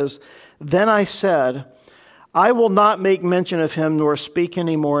 he says, Then I said, I will not make mention of him nor speak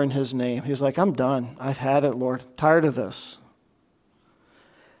any more in his name. He's like, I'm done. I've had it, Lord. Tired of this.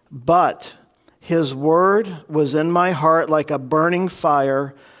 But His word was in my heart like a burning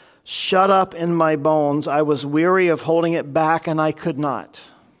fire, shut up in my bones. I was weary of holding it back, and I could not.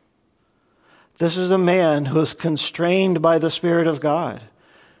 This is a man who is constrained by the Spirit of God.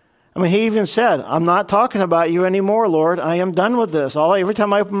 I mean, he even said, I'm not talking about you anymore, Lord. I am done with this. Every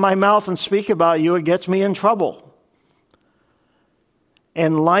time I open my mouth and speak about you, it gets me in trouble.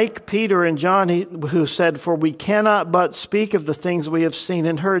 And like Peter and John, who said, for we cannot but speak of the things we have seen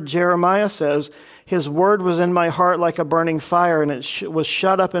and heard, Jeremiah says, his word was in my heart like a burning fire, and it was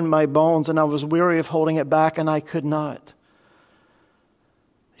shut up in my bones, and I was weary of holding it back, and I could not.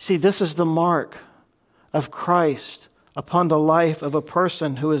 See, this is the mark of Christ upon the life of a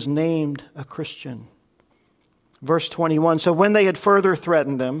person who is named a Christian. Verse 21, so when they had further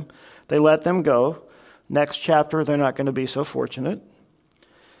threatened them, they let them go. Next chapter, they're not going to be so fortunate.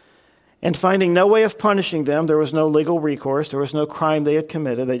 And finding no way of punishing them, there was no legal recourse, there was no crime they had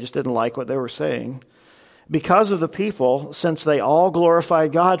committed, they just didn't like what they were saying. Because of the people, since they all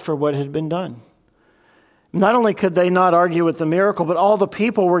glorified God for what had been done. Not only could they not argue with the miracle, but all the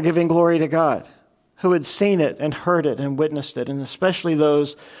people were giving glory to God, who had seen it and heard it and witnessed it, and especially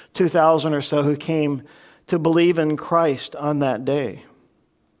those 2,000 or so who came to believe in Christ on that day.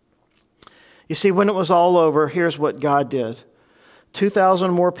 You see, when it was all over, here's what God did.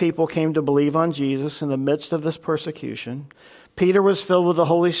 2,000 more people came to believe on Jesus in the midst of this persecution. Peter was filled with the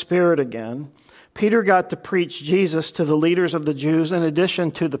Holy Spirit again. Peter got to preach Jesus to the leaders of the Jews in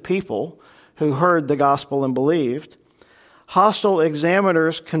addition to the people who heard the gospel and believed. Hostile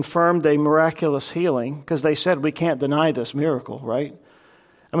examiners confirmed a miraculous healing because they said, we can't deny this miracle, right?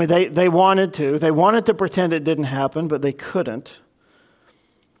 I mean, they wanted to. They wanted to pretend it didn't happen, but they couldn't.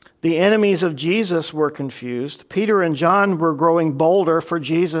 The enemies of Jesus were confused. Peter and John were growing bolder for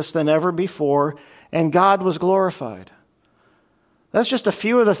Jesus than ever before, and God was glorified. That's just a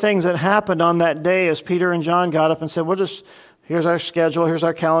few of the things that happened on that day as Peter and John got up and said, here's our schedule, here's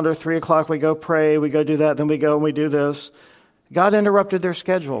our calendar, 3 o'clock, we go pray, we go do that, then we go and we do this. God interrupted their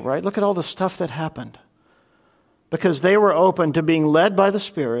schedule, right? Look at all the stuff that happened. Because they were open to being led by the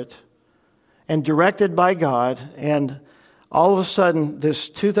Spirit and directed by God, and all of a sudden, there's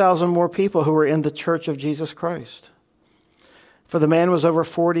 2,000 more people who were in the church of Jesus Christ. For the man was over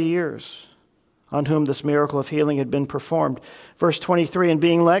 40 years on whom this miracle of healing had been performed. Verse 23, and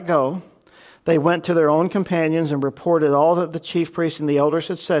being let go, they went to their own companions and reported all that the chief priests and the elders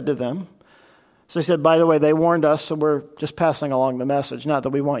had said to them. So they said, by the way, they warned us, so we're just passing along the message. Not that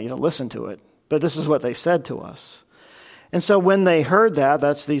we want you to listen to it, but this is what they said to us. And so when they heard that,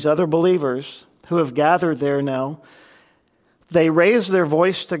 that's these other believers who have gathered there now, they raised their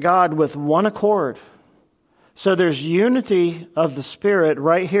voice to God with one accord. So there's unity of the Spirit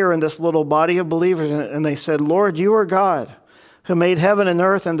right here in this little body of believers. And they said, Lord, you are God, who made heaven and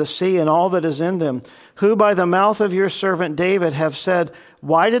earth and the sea and all that is in them, who by the mouth of your servant David have said,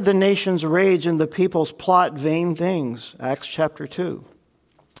 why did the nations rage and the peoples plot vain things? Acts chapter 2.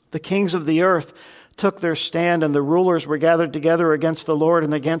 The kings of the earth took their stand, and the rulers were gathered together against the Lord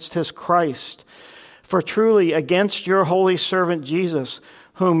and against his Christ. For truly against your holy servant Jesus,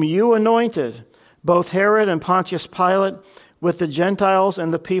 whom you anointed, both Herod and Pontius Pilate, with the Gentiles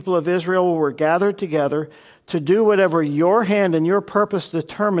and the people of Israel were gathered together to do whatever your hand and your purpose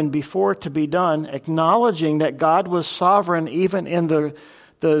determined before to be done, acknowledging that God was sovereign even in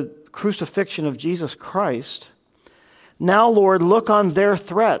the crucifixion of Jesus Christ. Now, Lord, look on their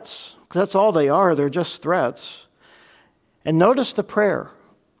threats, because that's all they are. They're just threats. And notice the prayer.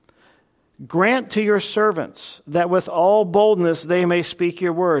 Grant to your servants that with all boldness they may speak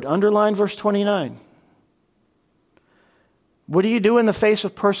your word. Underline verse 29. What do you do in the face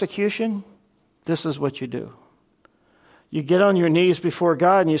of persecution? This is what you do. You get on your knees before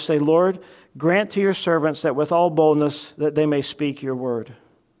God and you say, Lord, grant to your servants that with all boldness that they may speak your word.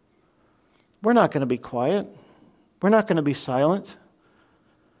 We're not going to be quiet. We're not going to be silent.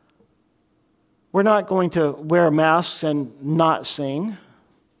 We're not going to wear masks and not sing.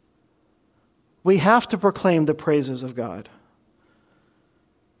 We have to proclaim the praises of God.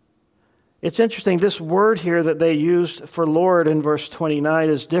 It's interesting, this word here that they used for Lord in verse 29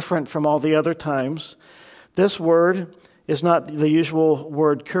 is different from all the other times. This word is not the usual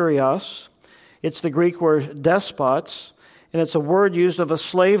word kurios. It's the Greek word despots, and it's a word used of a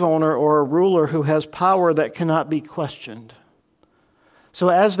slave owner or a ruler who has power that cannot be questioned. So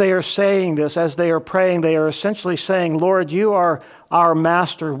as they are saying this, as they are praying, they are essentially saying, Lord, you are our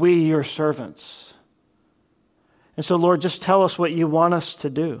master, we your servants. And so, Lord, just tell us what you want us to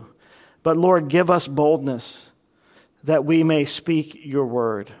do. But, Lord, give us boldness that we may speak your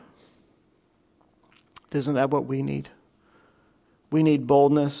word. Isn't that what we need? We need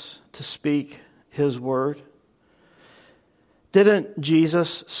boldness to speak His word? Didn't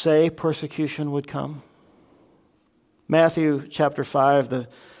Jesus say persecution would come? Matthew chapter 5, the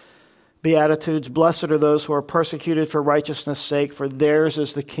Beatitudes, blessed are those who are persecuted for righteousness' sake, for theirs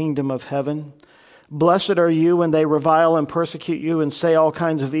is the kingdom of heaven. Blessed are you when they revile and persecute you and say all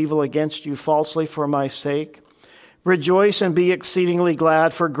kinds of evil against you falsely for my sake. Rejoice and be exceedingly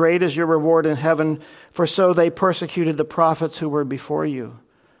glad, for great is your reward in heaven, for so they persecuted the prophets who were before you.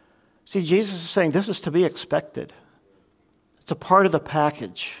 See, Jesus is saying this is to be expected. It's a part of the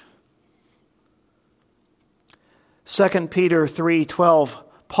package. 2 Peter 3:12,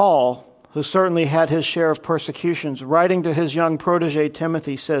 Paul, who certainly had his share of persecutions, writing to his young protege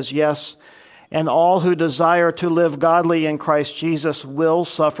Timothy, says, yes, and all who desire to live godly in Christ Jesus will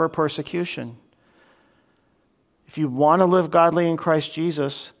suffer persecution. If you want to live godly in Christ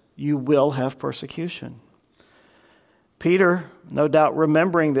Jesus, you will have persecution. Peter, no doubt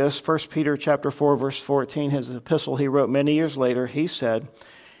remembering this, 1 Peter chapter 4, verse 14, his epistle he wrote many years later, he said,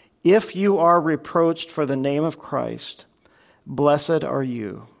 if you are reproached for the name of Christ, blessed are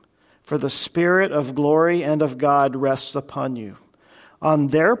you, for the Spirit of glory and of God rests upon you. On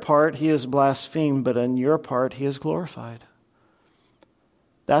their part he is blasphemed, but on your part he is glorified.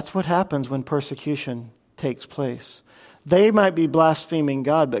 That's what happens when persecution takes place. They might be blaspheming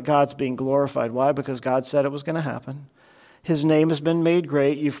God, but God's being glorified. Why? Because God said it was going to happen. His name has been made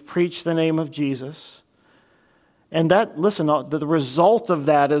great. You've preached the name of Jesus. And that, listen, the result of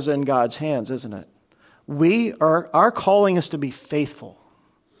that is in God's hands, isn't it? Our calling is to be faithful.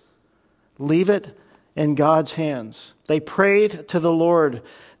 Leave it in God's hands. They prayed to the Lord.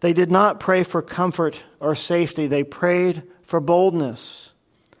 They did not pray for comfort or safety. They prayed for boldness.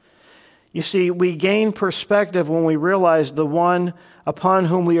 You see, we gain perspective when we realize the one upon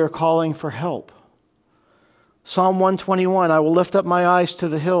whom we are calling for help. Psalm 121, I will lift up my eyes to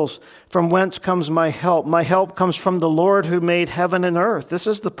the hills. From whence comes my help? My help comes from the Lord who made heaven and earth. This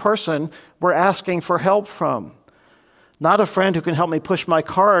is the person we're asking for help from. Not a friend who can help me push my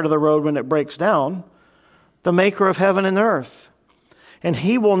car out of the road when it breaks down. The maker of heaven and earth. And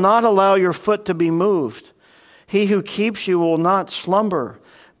he will not allow your foot to be moved. He who keeps you will not slumber.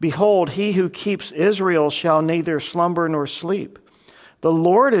 Behold, he who keeps Israel shall neither slumber nor sleep. The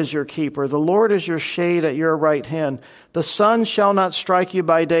Lord is your keeper. The Lord is your shade at your right hand. The sun shall not strike you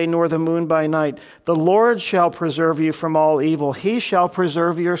by day, nor the moon by night. The Lord shall preserve you from all evil. He shall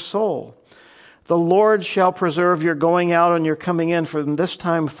preserve your soul. The Lord shall preserve your going out and your coming in from this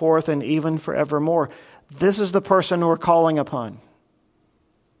time forth and even forevermore. This is the person we're calling upon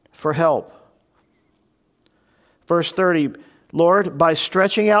for help. Verse 30, Lord, by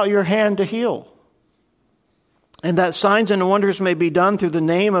stretching out your hand to heal, and that signs and wonders may be done through the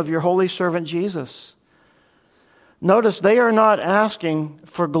name of your holy servant Jesus. Notice they are not asking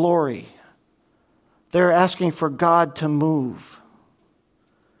for glory. They're asking for God to move.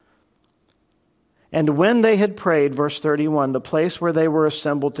 And when they had prayed, verse 31, the place where they were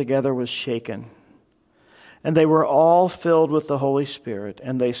assembled together was shaken. And they were all filled with the Holy Spirit,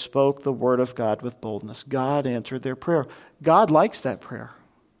 and they spoke the word of God with boldness. God answered their prayer. God likes that prayer.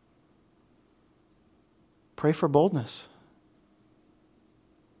 Pray for boldness.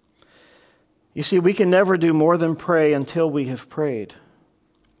 You see, we can never do more than pray until we have prayed.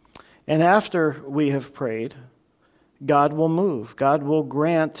 And after we have prayed, God will move. God will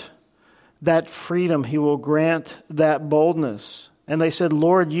grant that freedom. He will grant that boldness. And they said,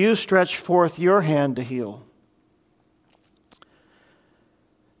 Lord, you stretch forth your hand to heal.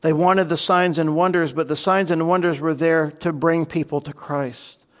 They wanted the signs and wonders, but the signs and wonders were there to bring people to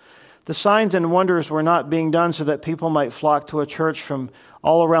Christ. The signs and wonders were not being done so that people might flock to a church from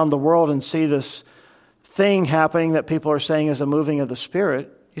all around the world and see this thing happening that people are saying is a moving of the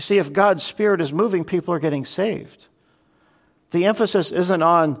Spirit. You see, if God's Spirit is moving, people are getting saved. The emphasis isn't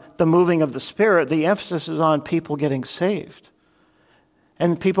on the moving of the Spirit. The emphasis is on people getting saved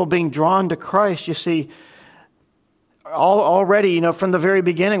and people being drawn to Christ. You see, already, from the very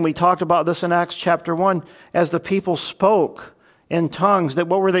beginning, we talked about this in Acts chapter 1, as the people spoke in tongues, that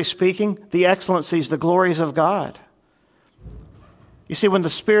what were they speaking? The excellencies, the glories of God. You see, when the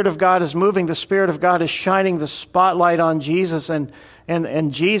Spirit of God is moving, the Spirit of God is shining the spotlight on Jesus.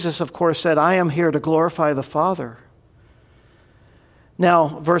 And Jesus, of course, said, I am here to glorify the Father.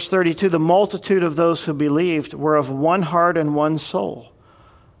 Now, verse 32, the multitude of those who believed were of one heart and one soul.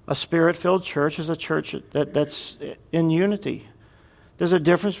 A Spirit-filled church is a church that's in unity. There's a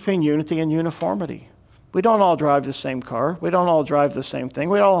difference between unity and uniformity. We don't all drive the same car. We don't all drive the same thing.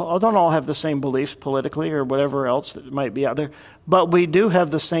 We don't all have the same beliefs politically or whatever else that might be out there. But we do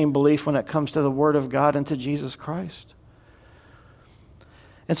have the same belief when it comes to the Word of God and to Jesus Christ.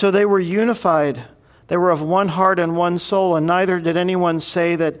 And so they were unified. They were of one heart and one soul, and neither did anyone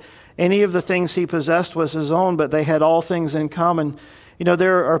say that any of the things he possessed was his own, but they had all things in common. You know,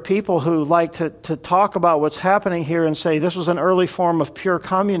 there are people who like to talk about what's happening here and say this was an early form of pure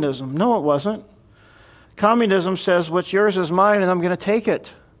communism. No, it wasn't. Communism says what's yours is mine and I'm going to take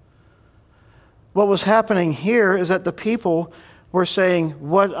it. What was happening here is that the people were saying,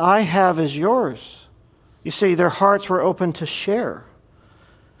 what I have is yours. You see, their hearts were open to share.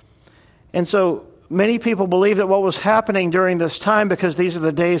 And so many people believe that what was happening during this time, because these are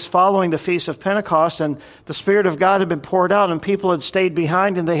the days following the Feast of Pentecost, and the Spirit of God had been poured out and people had stayed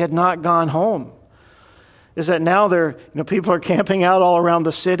behind and they had not gone home, is that now people are camping out all around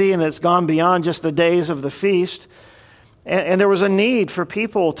the city, and it's gone beyond just the days of the feast. And there was a need for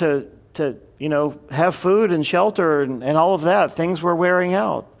people to have food and shelter and all of that. Things were wearing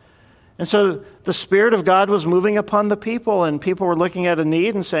out. And so the Spirit of God was moving upon the people, and people were looking at a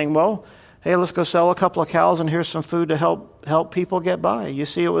need and saying, well, hey, let's go sell a couple of cows and here's some food to help people get by. You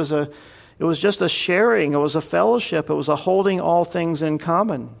see, it was just a sharing. It was a fellowship. It was a holding all things in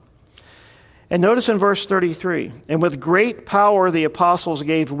common. And notice in verse 33, and with great power the apostles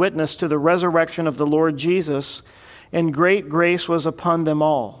gave witness to the resurrection of the Lord Jesus, and great grace was upon them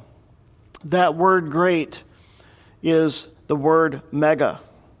all. That word great is the word mega.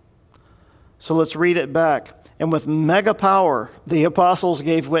 So let's read it back. And with mega power, the apostles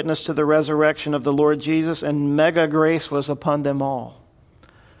gave witness to the resurrection of the Lord Jesus, and mega grace was upon them all.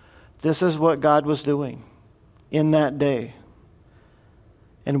 This is what God was doing in that day.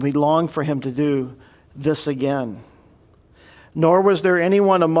 And we long for him to do this again. Nor was there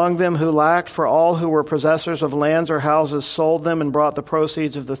anyone among them who lacked, for all who were possessors of lands or houses sold them and brought the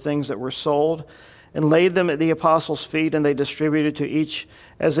proceeds of the things that were sold and laid them at the apostles' feet, and they distributed to each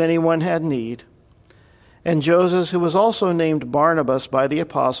as anyone had need. And Joseph, who was also named Barnabas by the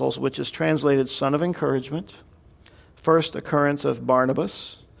apostles, which is translated son of encouragement, first occurrence of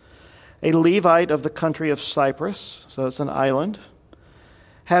Barnabas, a Levite of the country of Cyprus, so it's an island.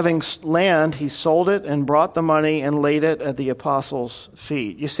 Having land, he sold it and brought the money and laid it at the apostles'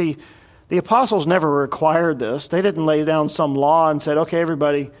 feet. You see, the apostles never required this. They didn't lay down some law and said, okay,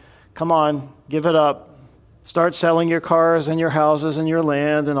 everybody, come on, give it up. Start selling your cars and your houses and your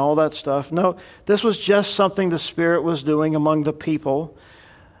land and all that stuff. No, this was just something the Spirit was doing among the people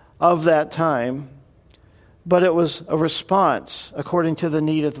of that time. But it was a response according to the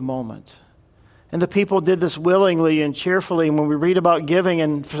need of the moment. And the people did this willingly and cheerfully. And when we read about giving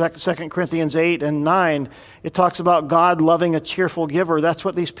in 2 Corinthians 8 and 9, it talks about God loving a cheerful giver. That's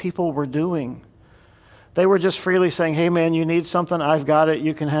what these people were doing. They were just freely saying, hey man, you need something? I've got it.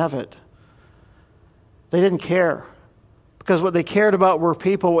 You can have it. They didn't care. Because what they cared about were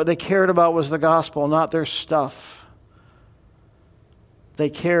people. What they cared about was the gospel, not their stuff. They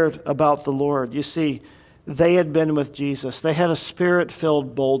cared about the Lord. You see, they had been with Jesus. They had a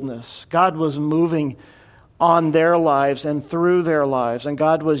Spirit-filled boldness. God was moving on their lives and through their lives, and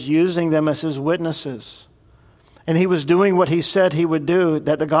God was using them as his witnesses. And he was doing what he said he would do,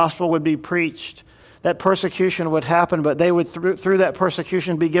 that the gospel would be preached, that persecution would happen, but they would, through that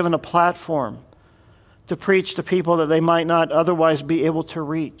persecution, be given a platform to preach to people that they might not otherwise be able to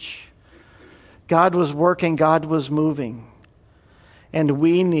reach. God was working, God was moving. And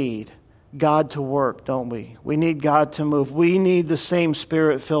we need God to work, don't we? We need God to move. We need the same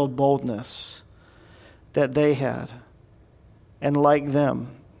Spirit-filled boldness that they had. And like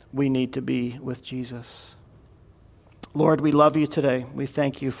them, we need to be with Jesus. Lord, we love you today. We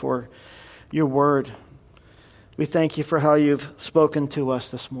thank you for your word. We thank you for how you've spoken to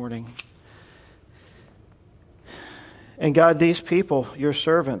us this morning. And God, these people, your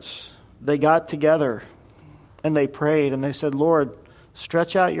servants, they got together and they prayed and they said, Lord,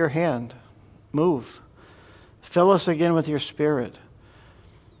 stretch out your hand. Move. Fill us again with your Spirit.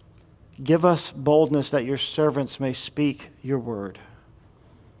 Give us boldness that your servants may speak your word.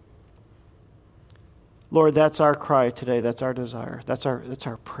 Lord, that's our cry today. That's our desire. That's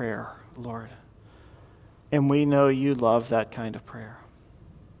our prayer, Lord. And we know you love that kind of prayer.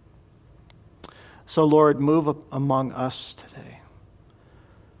 So, Lord, move among us today.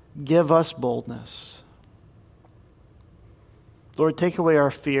 Give us boldness. Lord, take away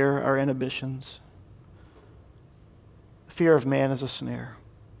our fear, our inhibitions. The fear of man is a snare,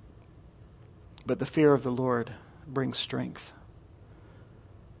 but the fear of the Lord brings strength.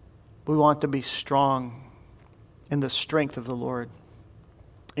 We want to be strong in the strength of the Lord,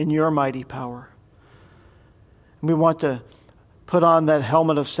 in your mighty power. We want to put on that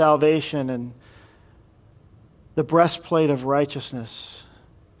helmet of salvation and the breastplate of righteousness,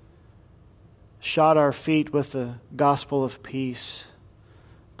 shod our feet with the gospel of peace,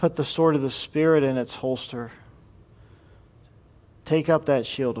 Put the sword of the Spirit in its holster. Take up that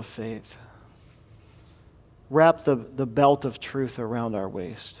shield of faith. Wrap the belt of truth around our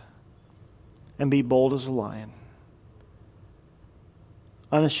waist. And be bold as a lion.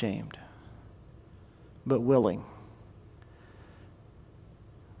 Unashamed, but willing.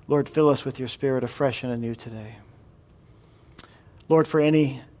 Lord, fill us with your Spirit afresh and anew today. Lord, for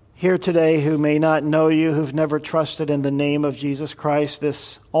any here today who may not know you, who've never trusted in the name of Jesus Christ,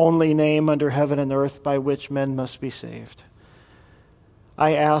 this only name under heaven and earth by which men must be saved,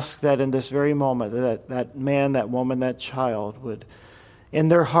 I ask that in this very moment, that man, that woman, that child would, in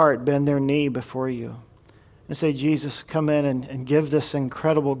their heart, bend their knee before you and say, Jesus, come in and give this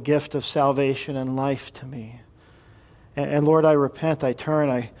incredible gift of salvation and life to me. And Lord, I repent, I turn,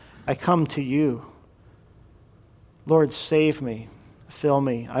 I come to you. Lord, save me, fill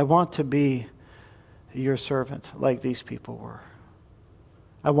me. I want to be your servant like these people were.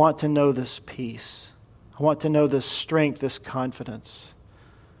 I want to know this peace. I want to know this strength, this confidence.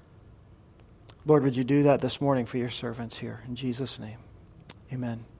 Lord, would you do that this morning for your servants here? In Jesus' name, amen.